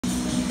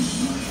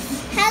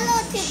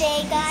Hello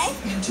today guys,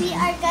 we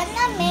are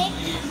gonna make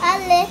a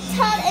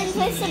little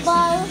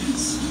invisible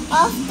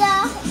of the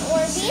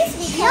Orbeez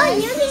because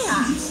You're using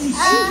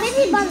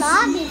invisible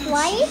Orbeez,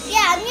 right?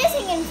 yeah, I'm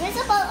using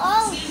invisible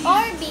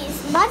Orbeez.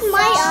 But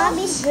my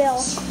Orbeez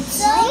will.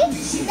 So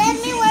let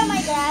me wear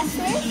my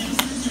glasses.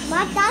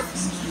 But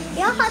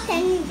you're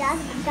holding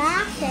that's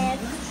glasses.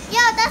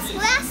 Yeah, that's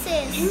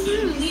glasses.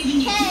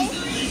 Okay,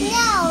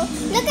 now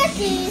look at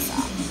these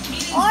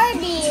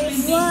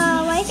Orbeez.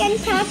 Wow, I can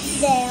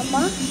touch them.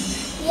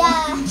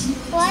 Yeah,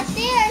 what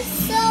they are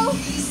so.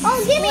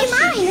 Oh, give me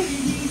mine.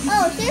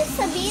 Oh, here's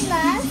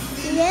Sabina's.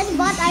 Yes,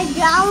 but I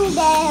drowned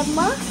them.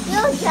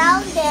 You'll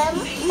drown them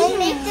and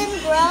make them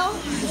grow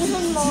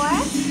even more.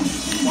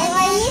 And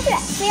I need to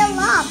fill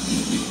up.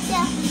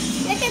 Yeah,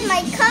 look at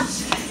my cup.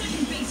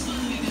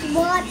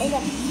 What is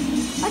it?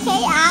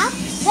 Okay,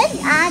 let's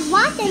add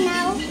water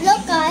now.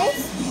 Look guys,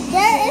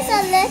 there is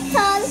a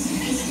little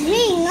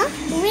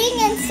ring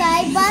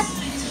inside, but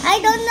I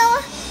don't know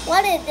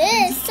what it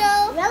is. So,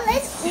 Well,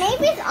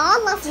 maybe it's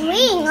all of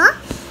ring.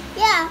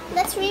 yeah,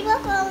 let's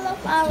remove all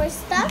of our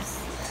stuffs.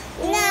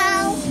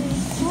 Now,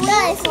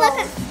 guys, look.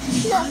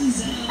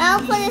 I'll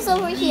put this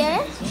over here.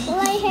 Oh,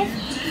 I have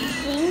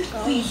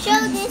wrinkles.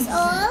 Show this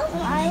all.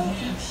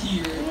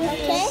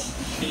 Okay.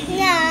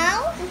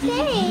 Now,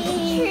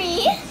 Okay.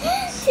 3,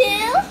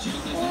 2,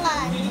 1.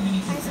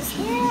 I'm so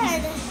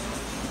scared.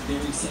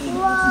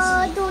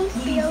 Wow, don't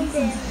spill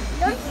them.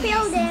 Don't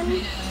spill them.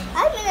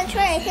 I'm gonna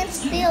try. I can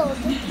spill.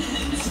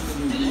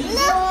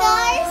 Look,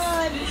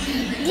 guys.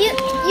 You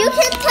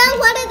can tell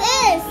what it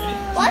is.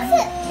 What's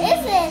it?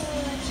 Is it?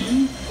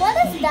 What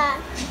is that?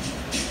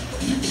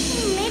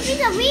 Maybe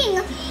the ring.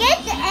 Get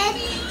the egg.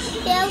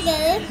 They'll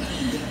get it.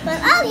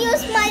 But I'll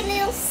use my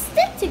little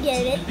stick to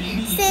get it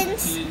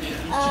since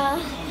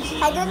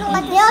I don't know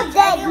what They're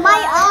dead.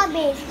 My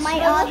Orbeez. Orbeez. My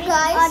Look Orbeez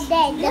guys, are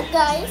dead. look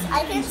guys,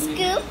 I can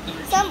scoop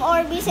some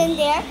Orbeez in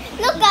there.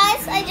 Look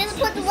guys, I just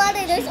put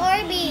water. There's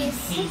Orbeez.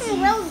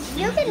 Well,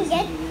 you can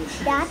get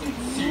that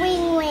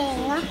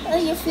ring. Oh,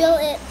 you feel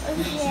it?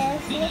 Yes.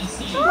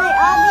 My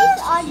Orbeez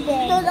are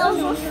dead. No, that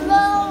was so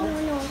slow.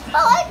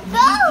 Oh, I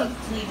go!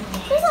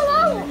 There's a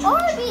lot of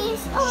Orbeez.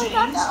 Oh, I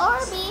got the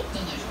Orbeez.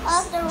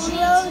 The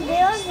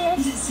real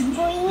This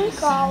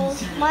sprinkles,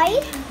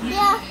 right?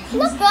 yeah.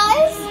 Look,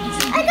 guys,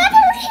 I got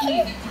the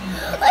ring.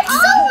 It's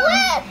so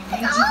wet.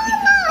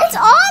 It's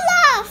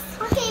Olaf.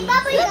 Okay,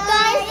 bye-bye, Look,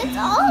 guys, it's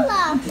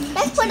Olaf.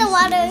 Let's put the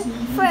water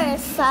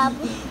first, sub.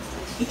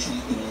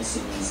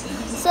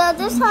 So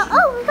this how.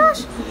 Oh my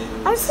gosh,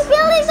 I'm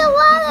spilling the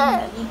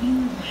water.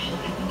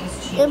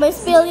 Am I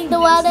spilling the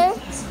water?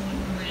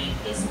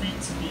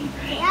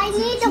 I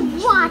need the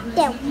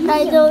water.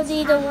 I don't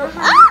need the water.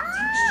 Ah!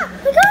 Oh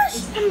my gosh!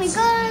 Oh my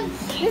god!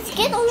 Let's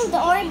get all of the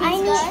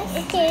Orbeez,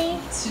 guys. Okay.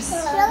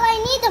 Well, I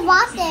need the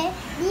water.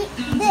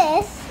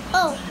 This.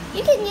 Oh,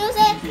 you can use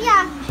it.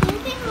 Yeah.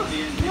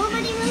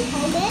 Nobody will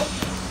hold it.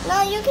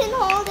 No, you can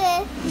hold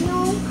it. No,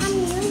 I'm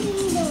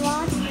using the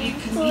water.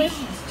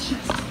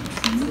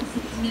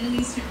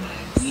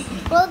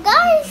 Well,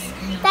 guys,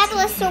 that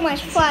was so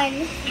much fun.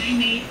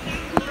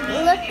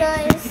 Look,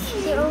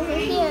 guys, they're over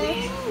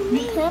here.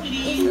 The cup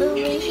is over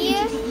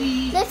here.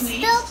 Let's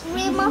still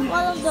remove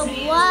all of the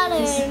water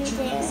in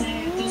there.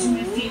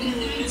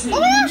 Oh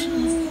my gosh!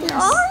 The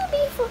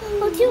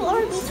Orbeez, two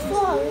Orbeez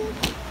fall.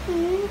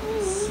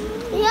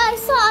 Yeah, I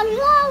saw a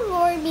lot of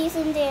Orbeez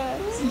in there.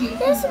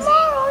 There's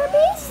more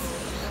Orbeez?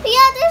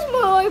 Yeah, there's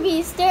more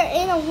Orbeez. They're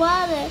in the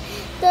water.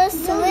 They're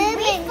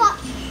swimming.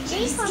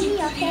 Wait for me,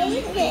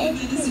 okay? Okay.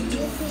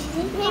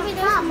 Maybe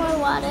there's more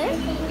water.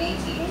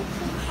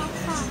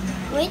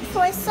 Wait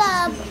for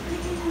sub.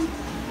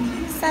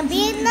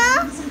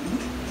 Sabina?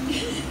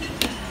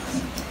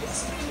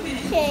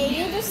 Okay,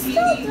 you just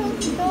still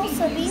don't know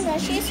Sabina.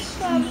 She's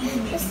from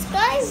the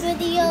Sky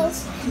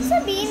Videos.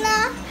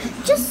 Sabina,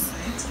 just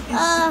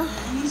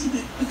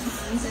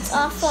it's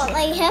awful.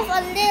 I have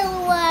a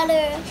little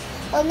water.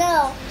 Oh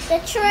no, the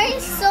tray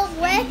is so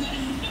wet.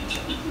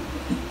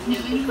 Come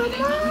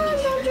on,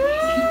 don't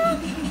drown.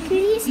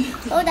 Please.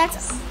 Oh,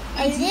 that's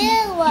a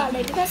little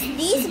water because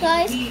these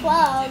guys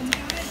clogged.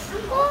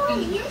 Oh,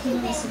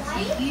 YouTuber,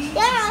 right?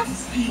 Yeah,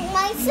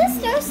 my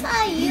sister's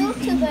a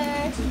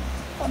YouTuber.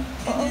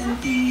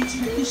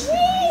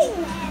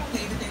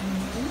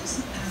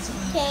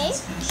 Okay.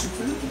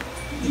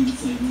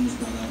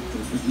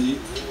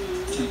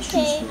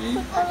 Okay.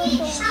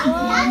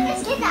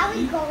 Are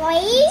we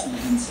going?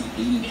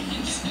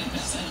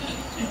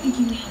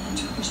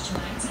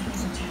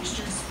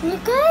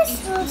 Look guys,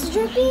 it's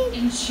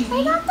dripping.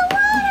 I got the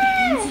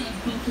water.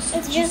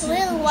 It's just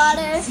little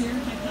water.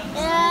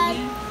 And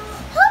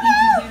oh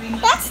no,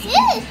 that's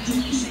it.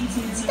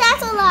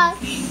 That's a lot.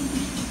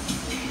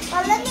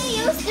 Let me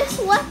use this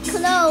wet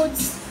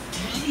clothes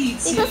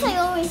because I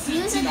always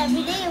use it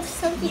every day if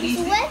something's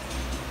wet.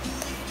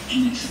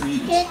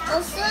 Can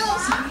also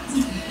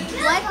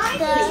wipe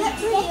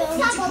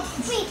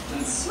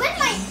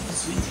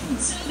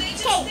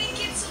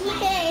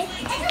Okay.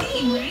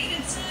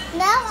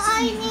 Now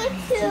I need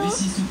to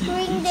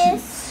bring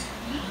this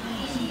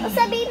Oh,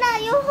 Sabina,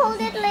 you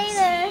hold it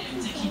later.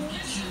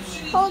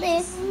 Hold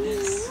it.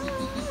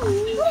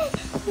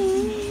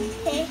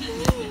 Okay.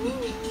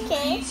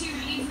 Okay.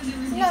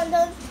 No,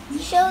 don't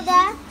show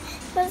that.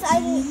 Because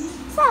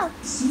so,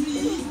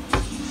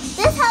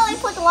 this is how I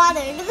put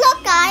water.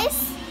 Look, guys.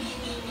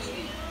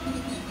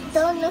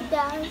 Don't look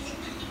down.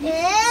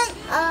 And,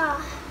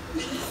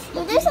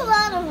 if there's a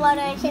lot of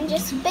water, I can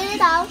just spit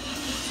it out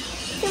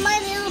to my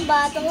little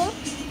bottle.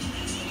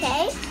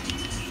 Okay?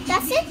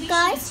 That's it,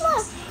 guys.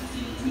 Look.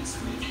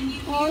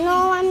 Oh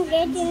no, I'm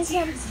getting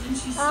some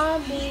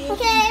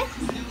Okay.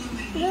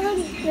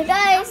 Look,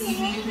 guys,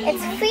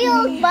 it's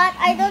filled, but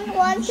I don't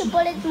want to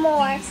put it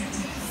more.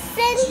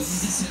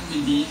 Since,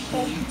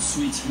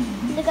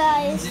 the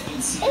guys,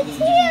 it's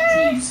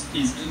here.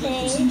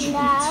 Okay,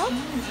 now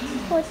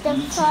put the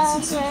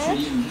cover.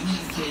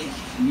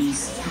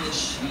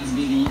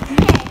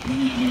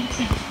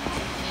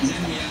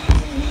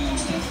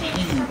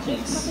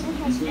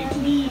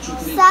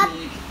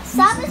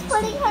 Sab is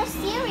putting her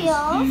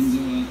cereals.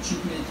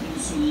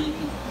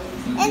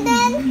 And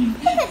then,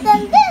 look at the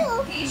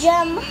little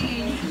gem.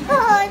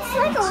 Oh, it's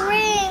like a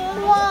ring.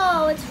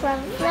 Whoa, it's from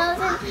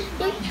Frozen.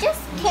 You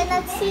just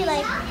cannot see,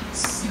 like,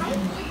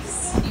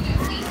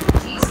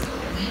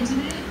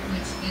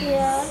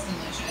 yeah.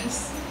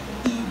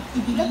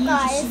 Look,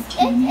 guys,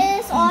 it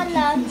is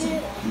Olaf.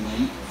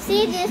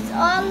 See this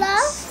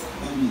Olaf?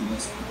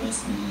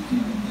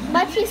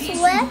 But he's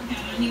wet.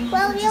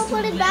 Well, we'll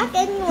put it back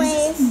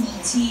anyways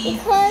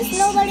because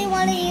nobody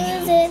want to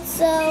use it.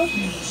 So,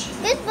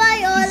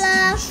 goodbye,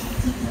 Olaf.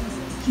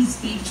 He's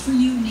baked for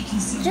you, making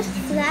so Just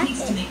flat it.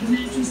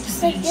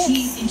 Just like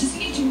this. And just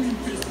make sure you're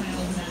impressed by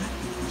all of that.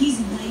 He's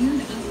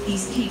layered up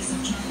these cakes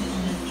of chocolate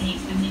almond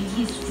cake, and then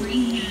he's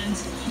freehand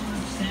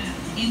carved that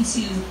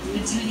into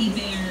the teddy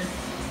bear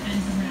and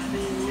the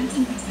rabbit. That's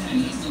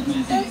impressive.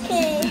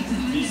 Okay.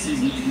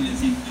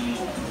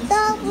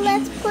 Now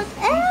let's put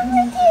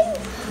everything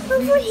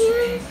over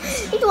here.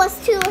 It was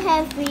too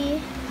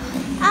heavy.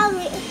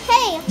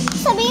 Hey,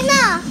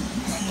 Sabina,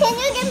 can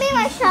you give me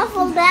my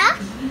shuffle back?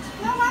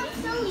 No, I'm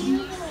still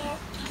using it.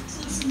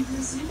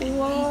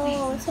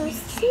 Whoa, so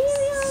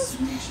serious.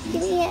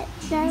 Give me it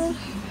now.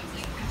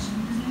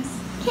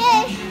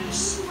 Okay.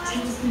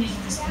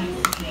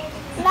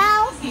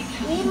 Now,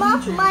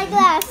 remove my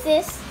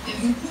glasses.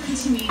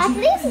 At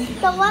least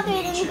the water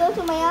didn't go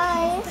to my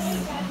eyes.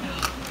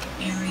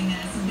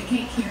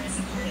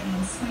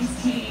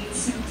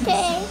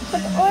 Okay,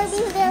 put the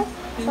Orbeez there.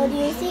 Oh, do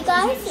you see,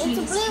 guys? It's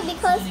blue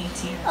because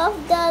of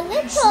the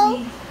little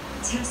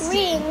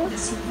ring.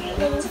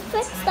 Let me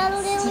fix that a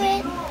little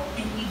bit.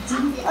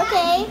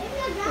 Okay,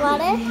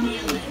 water.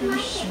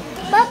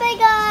 Bye-bye,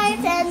 guys,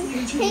 and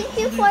thank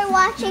you for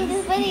watching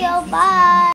this video. Bye.